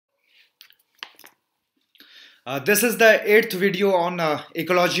This is the eighth video on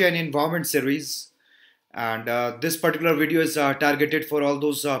ecology and environment series, and this particular video is targeted for all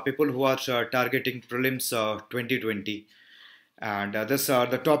those people who are targeting prelims 2020. And this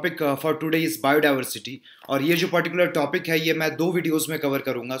the topic for today is biodiversity. और ये जो particular topic है ये मैं दो videos में cover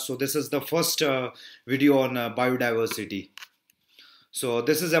करूँगा. So this is the first video on biodiversity. So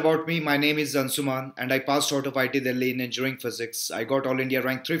this is about me. My name is Anshuman, and I passed out of IT Delhi in engineering physics. I got All India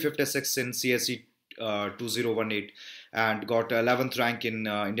rank 356 in CSE 2018 and got 11th rank in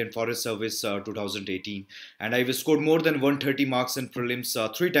Indian Forest Service 2018. And I've scored more than 130 marks in prelims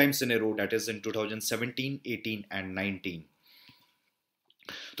three times in a row. That is in 2017, 18, and 19.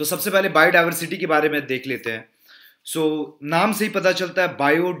 तो सबसे पहले biodiversity के बारे में देख लेते हैं. नाम से ही पता चलता है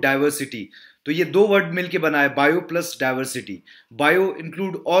बायोडाइवर्सिटी. तो ये दो वर्ड मिलके बना है bio plus diversity. Bio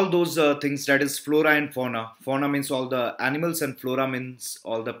include all those things that is flora and fauna. फोना means all the animals and flora means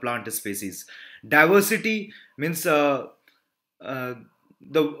all the plant species. Diversity means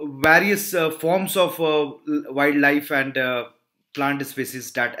the various forms of wildlife and plant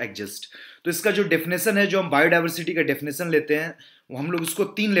species that exist. तो इसका जो definition है, जो हम biodiversity का definition लेते हैं, वो हम लोग इसको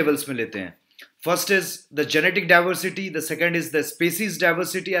तीन लेवल्स में लेते हैं. First is the genetic diversity, the second is the species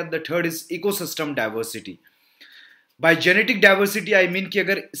diversity, and the third is ecosystem diversity. By genetic diversity I mean कि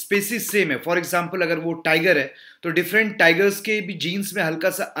अगर species सेम है, फॉर एग्जाम्पल अगर वो टाइगर है तो डिफरेंट टाइगर्स के भी जीन्स में हल्का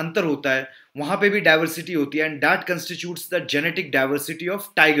सा अंतर होता है, वहां पे भी डाइवर्सिटी होती है, and that constitutes the genetic diversity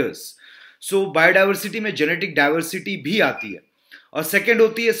of tigers. So biodiversity में जेनेटिक डाइवर्सिटी भी आती है. और सेकेंड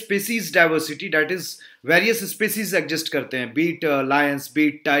होती है species diversity, that is various species exist करते हैं, beat Lions,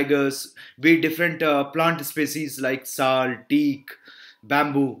 beat tigers, beat different plant species like साल, teak,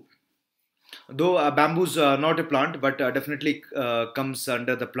 bamboo. Though bamboo is not a plant, but definitely comes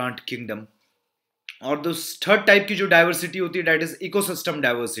under the plant kingdom. और दो third type की जो diversity होती है, that is ecosystem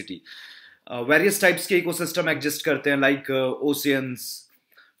diversity. Various types के ecosystem exist करते हैं, लाइक ओशियंस,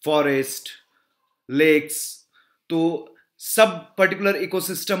 फॉरेस्ट, लेक्स. तो सब पर्टिकुलर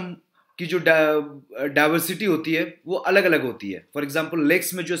इकोसिस्टम की जो डाइवर्सिटी होती है वो अलग अलग होती है. फॉर एग्जांपल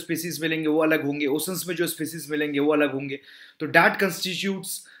लेक्स में जो स्पीसीज मिलेंगे वो अलग होंगे, ओशंस में जो स्पीसीज मिलेंगे वो अलग होंगे. तो that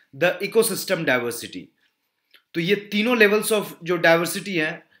constitutes the ecosystem diversity. तो ये तीनों लेवल्स ऑफ जो डाइवर्सिटी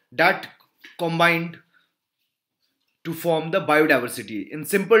है, that combined to form the biodiversity. In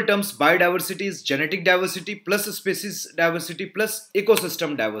simple terms, biodiversity is genetic diversity plus species diversity plus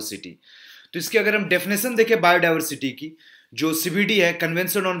ecosystem diversity. तो इसकी अगर हम डेफिनेशन देखें बायोडाइवर्सिटी की, जो सीबीडी है,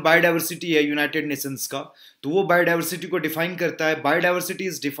 कन्वेंशन ऑन बायोडाइवर्सिटी है यूनाइटेड नेशंस का, तो वो बायोडाइवर्सिटी को डिफाइन करता है. Biodiversity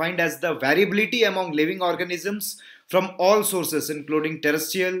is defined as the variability among living organisms from all sources including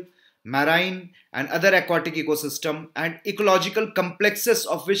terrestrial, marine and other aquatic ecosystem and ecological complexes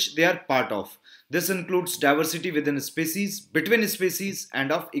of which they are part of. This includes diversity within species, between species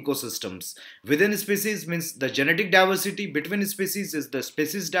and of ecosystems. Within species means the genetic diversity, between species is the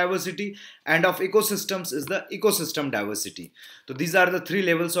species diversity, and of ecosystems is the ecosystem diversity. So these are the three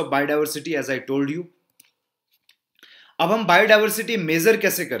levels of biodiversity as I told you. अब हम biodiversity major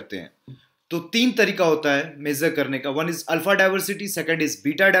कैसे करते हैं? तो तीन तरीका होता है मेजर करने का. One is alpha diversity, second is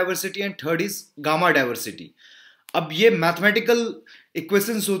beta diversity and third is gamma diversity. अब ये मैथमेटिकल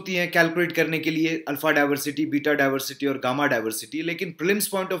इक्वेशंस होती हैं कैलकुलेट करने के लिए, अल्फा डाइवर्सिटी, बीटा डाइवर्सिटी और गामा डाइवर्सिटी. लेकिन प्रीलिम्स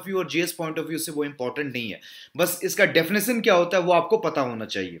पॉइंट ऑफ व्यू और जीएस पॉइंट ऑफ व्यू से वो इंपॉर्टेंट नहीं है. बस इसका डेफिनेशन क्या होता है वो आपको पता होना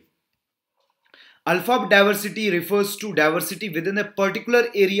चाहिए. Alpha diversity refers to diversity within a particular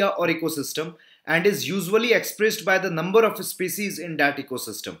area or ecosystem and is usually expressed by the number of species in that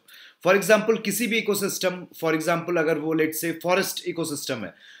ecosystem. For example, किसी भी ecosystem, for example अगर वो let's say forest ecosystem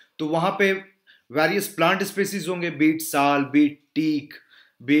है, तो वहाँ पे various plant species होंगे, beat साल, बीट टीक,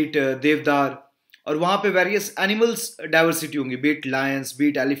 बीट देवदार. और वहाँ पे various animals diversity होंगी, beat lions,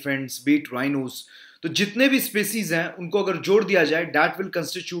 beat elephants, beat rhinos. तो जितने भी स्पेसीज हैं उनको अगर जोड़ दिया जाए, that will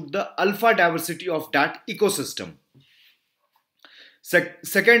constitute the alpha diversity of that ecosystem.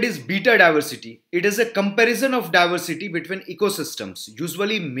 Second is beta diversity. It is a comparison of diversity between ecosystems,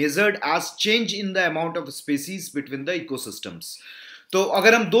 usually measured as change in the amount of species between the ecosystems. तो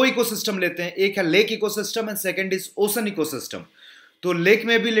अगर हम दो ecosystem लेते हैं, एक है lake ecosystem and second is ocean ecosystem. तो lake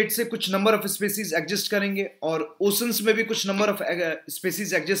में भी लेट से कुछ नंबर ऑफ स्पेसीज एग्जिस्ट करेंगे और ओशंस में भी कुछ नंबर ऑफ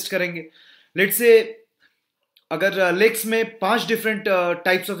स्पेसीज एग्जिस्ट करेंगे. लेट से अगर लेक्स में 5 different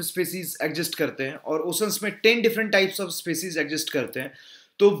types of species exist करते हैं और ओशंस में 10 different types of species exist करते हैं,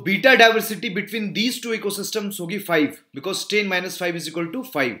 तो beta diversity between these two ecosystems होगी 5, बिकॉज 10 - 5 इज इक्वल टू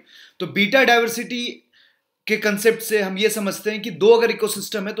 5. तो बीटा डाइवर्सिटी के कंसेप्ट से हम ये समझते हैं कि दो अगर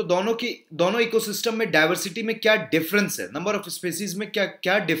इकोसिस्टम है तो दोनों इकोसिस्टम में डाइवर्सिटी में क्या डिफरेंस है, नंबर ऑफ स्पेसीज में क्या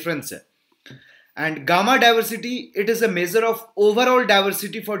क्या डिफरेंस है. And gamma diversity, it is a measure of overall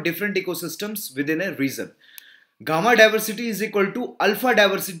diversity for different ecosystems within a region. Gamma diversity is equal to alpha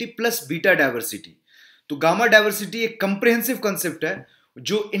diversity plus beta diversity. तो gamma diversity एक comprehensive concept है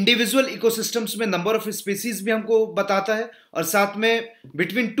जो individual ecosystems में number of species भी हमको बताता है, और साथ में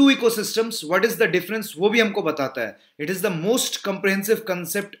between two ecosystems what is the difference वो भी हमको बताता है। It is the most comprehensive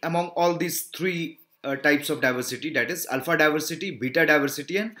concept among all these three types of diversity, that is alpha diversity, beta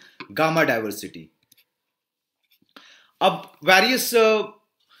diversity and gamma diversity. अब वेरियस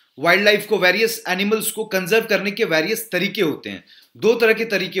वाइल्ड लाइफ को, various animals को conserve करने के वेरियस तरीके होते हैं। दो तरह के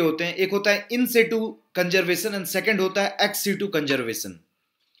तरीके होते हैं, एक होता है इन सिटू कंजर्वेशन एंड सेकंड होता है एक्स सिटू कंजर्वेशन।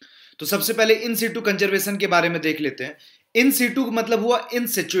 तो सबसे पहले इन सिटू कंजर्वेशन के बारे में देख लेते हैं। इन सिटू मतलब हुआ इन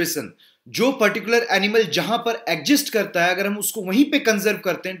सिचुएशन, जो पर्टिकुलर एनिमल जहां पर एग्जिस्ट करता है अगर हम उसको वहीं पे कंजर्व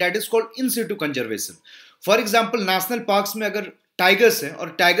करते हैं, that is called in Situ conservation. For example national parks में अगर टाइगर्स हैं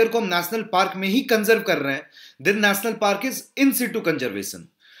और टाइगर को हम नेशनल पार्क में ही कंजर्व कर रहे हैं, then national park is in Situ conservation.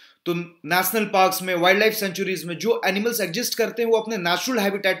 तो नेशनल पार्क्स में, वाइल्ड लाइफ सेंचुरीज में जो एनिमल्स एग्जिस्ट करते हैं वो अपने नेचुरल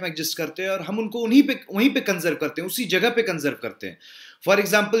हैबिटेट में एग्जिस्ट करते हैं और हम उनको वहीं पे कंजर्व करते हैं, उसी जगह पे कंजर्व करते हैं। फॉर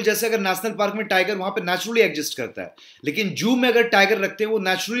एग्जांपल जैसे अगर नेशनल पार्क में टाइगर वहां पे नेचुरली एग्जिस्ट करता है, लेकिन जू में अगर टाइगर रखते हैं वो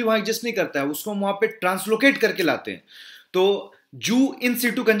नेचुरली वहां एग्जिस्ट नहीं करता है, उसको हम वहां पे ट्रांसलोकेट करके लाते हैं। तो जू इन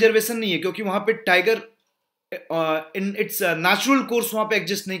सिटू कंजर्वेशन नहीं है, क्योंकि वहां पे tiger in its natural course वहां पे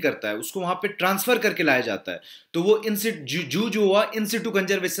एग्जिस्ट नहीं करता है, उसको वहां पे ट्रांसफर करके लाया जाता है। तो वो इन जू जो हुआ इन सिटू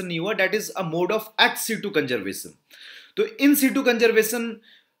कंजर्वेशन नहीं हुआ, that is a mode of ex situ conservation. तो इन सिटू कंजर्वेशन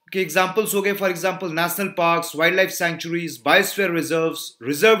के एग्जांपल्स हो गए for example national parks, wild life sanctuaries, biosphere reserves,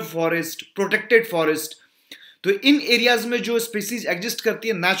 reserve forest, protected forest. तो इन एरियाज में जो स्पीसीज एग्जिस्ट करती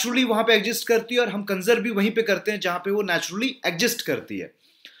है नेचुरली वहां पे एग्जिस्ट करती है और हम कंजर्व भी वहीं पे करते हैं जहां पे वो नेचुरली एग्जिस्ट करती है।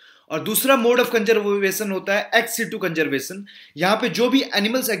 और दूसरा मोड ऑफ कंजर्वेशन होता है एक्स सिटू कंजर्वेशन। यहां पे जो भी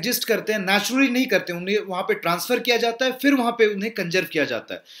एनिमल्स एग्जिस्ट करते हैं नेचुरली नहीं करते, उन्हें वहां पे ट्रांसफर किया जाता है, फिर वहां पे उन्हें कंजर्व किया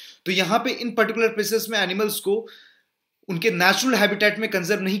जाता है। तो यहां पे इन पर्टिकुलर प्लेसेस में एनिमल्स को उनके नेचुरल हैबिटेट में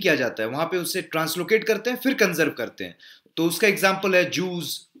कंजर्व नहीं किया जाता है, वहां पे उसे ट्रांसलोकेट करते हैं फिर कंजर्व करते हैं। तो उसका एग्जाम्पल है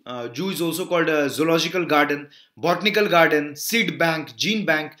जूज, जू is also called zoological garden, botanical garden, seed bank, gene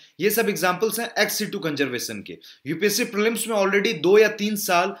bank. ये सब एग्जांपल्स हैं एक्स सिटू कंजर्वेशन के। यूपीएससी प्रीलिम्स में ऑलरेडी 2 या 3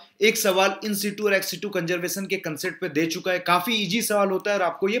 साल एक सवाल इन सिटू और एक्स सिटू कंजर्वेशन के कंसेप्ट पे दे चुका है। काफी इजी सवाल होता है और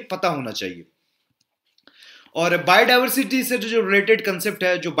आपको ये पता होना चाहिए। और बायोडाइवर्सिटी से जो रिलेटेड कंसेप्ट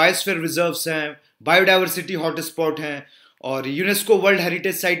है, जो बायोस्फीयर रिजर्व्स हैं, बायोडाइवर्सिटी हॉटस्पॉट हैं, और यूनेस्को वर्ल्ड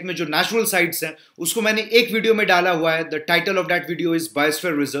हेरिटेज साइट में जो नेचुरल साइट्स हैं, उसको मैंने एक वीडियो में डाला हुआ है। The title of that video is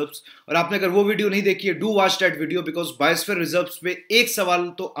biosphere reserves. और आपने अगर वो वीडियो नहीं देखी है, do watch that video, because biosphere reserves पे एक सवाल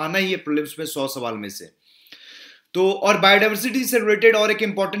तो आना ही है प्रीलिम्स में 100 सवाल में से। तो और बायोडाइवर्सिटी से रिलेटेड और एक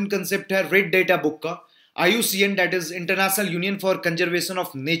इंपॉर्टेंट कंसेप्ट है रेड डेटा बुक का। IUCN, that is international union for conservation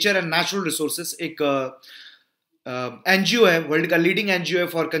of nature and natural resources, एक एनजीओ है, वर्ल्ड का लीडिंग एनजीओ है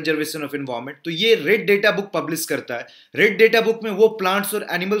फॉर कंजर्वेशन ऑफ एनवायरनमेंट। तो ये रेड डेटा बुक पब्लिश करता है। रेड डेटा बुक में वो प्लांट्स और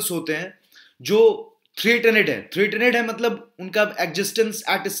एनिमल्स होते हैं जो थ्रेटनेड है। थ्रेटनेड है मतलब उनका एग्जिस्टेंस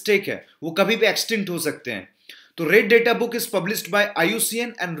एट स्टेक है, वो कभी भी एक्सटिंक्ट हो सकते हैं। तो red data book is published by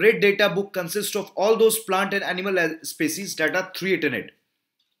IUCN and red data book consist of all those plant and animal species that are थ्रेटनेड।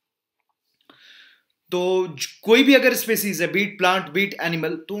 तो कोई भी अगर स्पीसीज है, बीट प्लांट बीट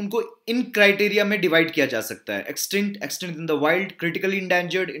एनिमल, तो उनको इन क्राइटेरिया में डिवाइड किया जा सकता है। Extinct, extinct in the wild, critically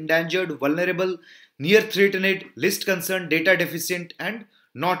endangered, endangered, vulnerable, near थ्रेटनेड, list concern, data deficient and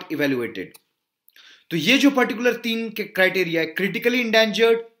not evaluated. तो ये जो पर्टिकुलर 3 क्राइटेरिया है, क्रिटिकली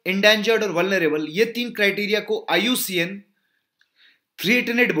इंडेंजर्ड, इंडेंजर्ड और वल्नरेबल, ये 3 क्राइटेरिया को IUCN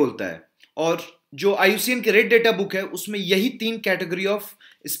थ्रेटनेड बोलता है। और जो IUCN की रेड डेटा बुक है उसमें यही 3 कैटेगरी ऑफ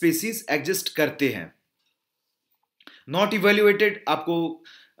स्पीसीज एग्जिस्ट करते हैं। नॉट इवेल्युएटेड, आपको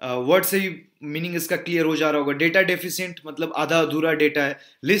वर्ड से ही मीनिंग इसका क्लियर हो जा रहा होगा। डेटा डेफिशिएंट मतलब आधा अधूरा डेटा है।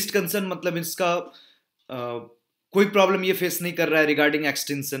 लिस्ट कंसर्न मतलब इसका कोई प्रॉब्लम ये फेस नहीं कर रहा है रिगार्डिंग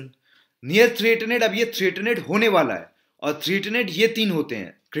एक्सटेंशन। नियर थ्रेटनेड, अब ये थ्रेटनेड होने वाला है। और थ्रेटनेड ये 3 होते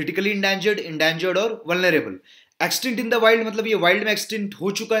हैं, क्रिटिकली इंडेंजर्ड, इंडेंजर्ड और vulnerable. Extinct in the wild मतलब ये वाइल्ड में एक्सटिंक्ट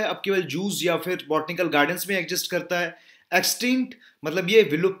हो चुका है, अब केवल जूस या फिर बॉटनिकल गार्डन्स में एग्जिस्ट करता है। एक्सटिंक्ट मतलब ये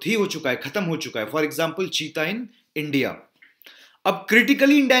विलुप्त ही हो चुका है, खत्म हो चुका है, फॉर एग्जाम्पल चीता इन इंडिया। अब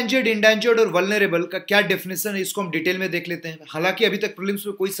क्रिटिकली इंडेंजर्ड, इंडेंजर्ड और वल्नरेबल का क्या डेफिनेशन है, इसको हम डिटेल में देख लेते हैं। हालांकि अभी तक प्रीलिम्स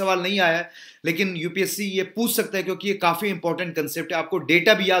में कोई सवाल नहीं आया है, लेकिन यूपीएससी ये पूछ सकता है क्योंकि ये काफी इंपॉर्टेंट कंसेप्ट है। आपको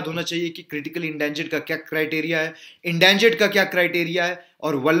डेटा भी याद होना चाहिए कि क्रिटिकली इंडेंजर्ड का क्या क्राइटेरिया है, इंडेंजर्ड का क्या क्राइटेरिया है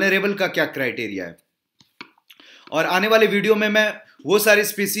और वल्नरेबल का क्या क्राइटेरिया है। और आने वाले वीडियो में मैं वो सारी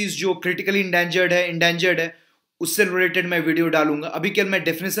स्पीसीज जो क्रिटिकली इंडेंजर्ड है, इंडेंजर्ड है, उससे रिलेटेड मैं वीडियो डालूंगा। अभी केवल मैं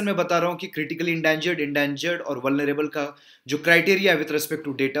डेफिनेशन में बता रहा हूं कि क्रिटिकली इंडेंजर्ड, इंडेंजर्ड और वल्नरेबल का जो क्राइटेरिया है विद रिस्पेक्ट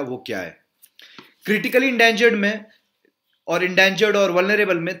टू डेटा वो क्या है। क्रिटिकली इंडेंजर्ड में और इंडेंजर्ड और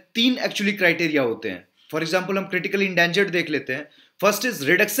वल्नरेबल में 3 एक्चुअली क्राइटेरिया होते हैं। फॉर एग्जाम्पल हम क्रिटिकली इंडेंजर्ड देख लेते हैं. First is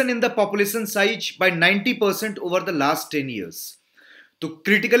reduction in the population size bye 90% over the last 10 years. तो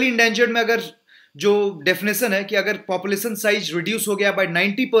क्रिटिकली इंडेंजर्ड में अगर जो डेफिनेशन है कि अगर पॉपुलेशन साइज रिड्यूस हो गया बाय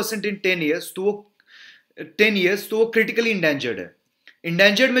 90% इन 10 ईयर्स, तो वो क्रिटिकली इंडेंजर्ड है.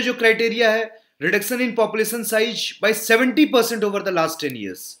 इंडेंजर्ड में जो क्राइटेरिया है reduction in population size bye 70% over the last 10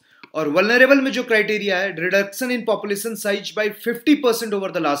 years, और वल्नरेबल में जो क्राइटेरिया है reduction in population size bye 50%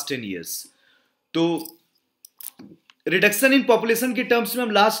 over the last 10 years. तो रिडक्शन इन पॉपुलेशन के टर्म्स में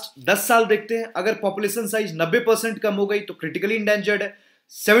हम लास्ट 10 साल देखते हैं. अगर पॉपुलेशन साइज 90% कम हो गई तो क्रिटिकली इंडेंजर्ड है,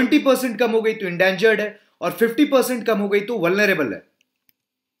 70% कम हो गई तो इंडेंजर्ड है, और 50% कम हो गई तो वल्नरेबल है.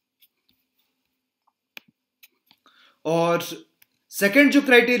 और सेकंड जो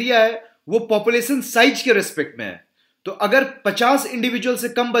क्राइटेरिया है वो पॉपुलेशन साइज के रेस्पेक्ट में है. तो अगर 50 इंडिविजुअल से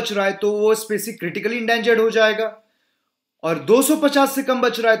कम बच रहा है तो वो स्पेसी क्रिटिकली इंडेंजर्ड हो जाएगा, और 250 से कम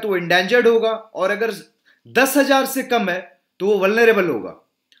बच रहा है तो वो इंडेंजर्ड होगा, और अगर 10,000 से कम है तो वो वल्नरेबल होगा.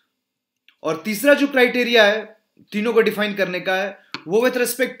 और तीसरा जो क्राइटेरिया है तीनों को डिफाइन करने का है वो with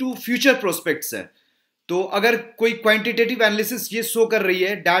respect to future prospects है. तो अगर कोई क्वांटिटेटिव एनालिसिस ये शो कर रही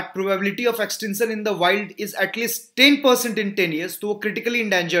है that probability of extension in the wild is at least 10% in 10 years, तो वो क्रिटिकली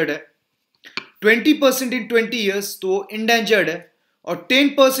इंडेंजर्ड है. 20% इन 20 ईयर्स तो वो इंडेंजर्ड है, और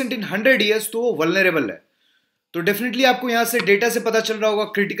 10% इन 100 ईयर्स तो वो वल्नरेबल है. तो डेफिनेटली आपको यहां से डेटा से पता चल रहा होगा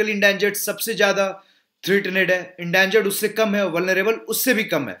क्रिटिकली इंडेंजर्ड सबसे ज्यादा थ्रेटनेड है, इंडेंजर्ड उससे कम है, वल्नरेबल उससे भी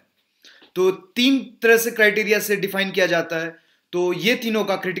कम है. तो तीन तरह से क्राइटेरिया से डिफाइन किया जाता है. तो ये तीनों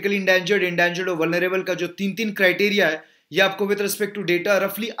का क्रिटिकली इंडेंजर्ड और वल्नरेबल का जो तीन तीन क्राइटेरिया है ये आपको विद रिस्पेक्ट टू डेटा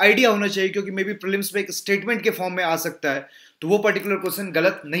रफली आइडिया होना चाहिए, क्योंकि मे बी प्रीलिम्स में एक स्टेटमेंट के फॉर्म में आ सकता है, तो वो पर्टिकुलर क्वेश्चन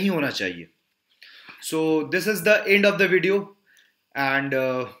गलत नहीं होना चाहिए. So this is the end of the video, and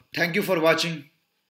thank you for watching.